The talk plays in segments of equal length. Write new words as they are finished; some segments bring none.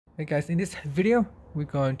Hey guys, in this video we're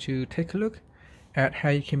going to take a look at how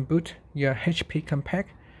you can boot your HP Compaq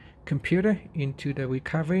computer into the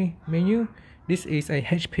recovery menu. This is a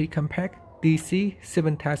HP Compaq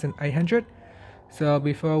DC7800. So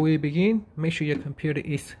before we begin, make sure your computer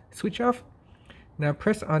is switched off. Now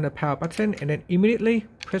press on the power button and then immediately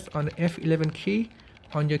press on the F11 key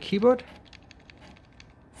on your keyboard.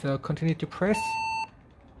 So continue to press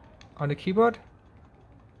on the keyboard.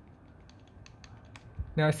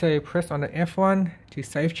 Now say press on the F1 to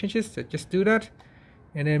save changes, so just do that,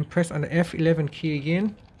 and then press on the F11 key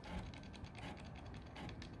again.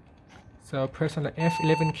 So press on the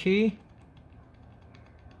F11 key,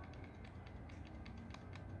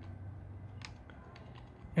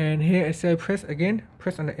 and here it says press again,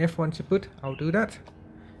 press on the F1 to boot. I'll do that,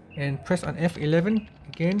 and press on F11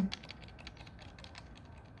 again.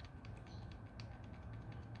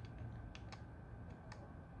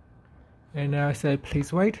 And now I say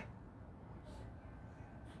please wait.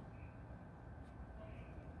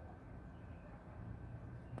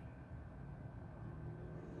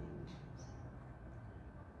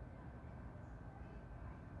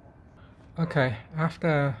 Okay,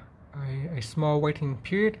 after a small waiting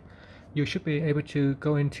period, you should be able to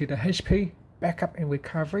go into the HP Backup and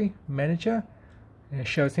Recovery Manager. And it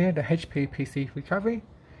shows here the HP PC Recovery.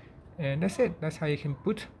 And that's it. That's how you can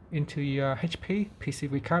boot into your HP PC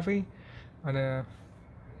Recovery on the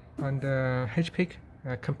HP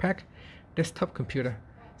Compaq desktop computer.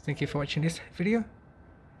 Thank you for watching this video.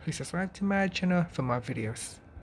 Please subscribe to my channel for more videos.